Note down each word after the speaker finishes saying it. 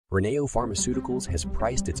Reneo Pharmaceuticals has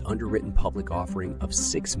priced its underwritten public offering of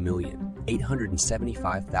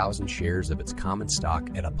 6,875,000 shares of its common stock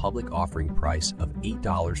at a public offering price of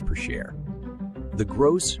 $8 per share. The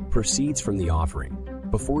gross proceeds from the offering,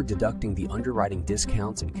 before deducting the underwriting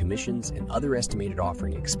discounts and commissions and other estimated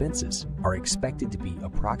offering expenses, are expected to be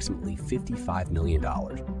approximately $55 million.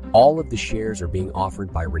 All of the shares are being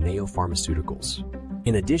offered by Reneo Pharmaceuticals.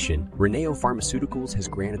 In addition, Reneo Pharmaceuticals has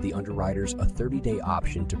granted the underwriters a 30-day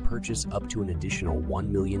option to purchase up to an additional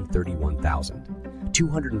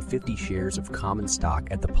 1,031,250 shares of common stock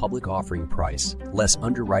at the public offering price, less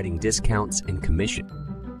underwriting discounts and commission.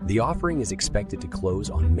 The offering is expected to close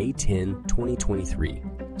on May 10, 2023,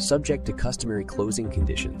 subject to customary closing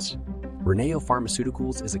conditions. Reneo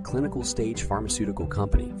Pharmaceuticals is a clinical-stage pharmaceutical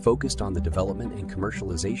company focused on the development and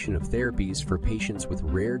commercialization of therapies for patients with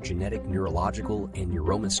rare genetic neurological and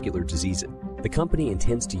neuromuscular diseases. The company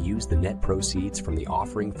intends to use the net proceeds from the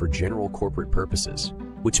offering for general corporate purposes,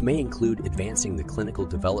 which may include advancing the clinical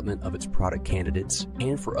development of its product candidates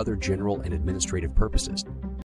and for other general and administrative purposes.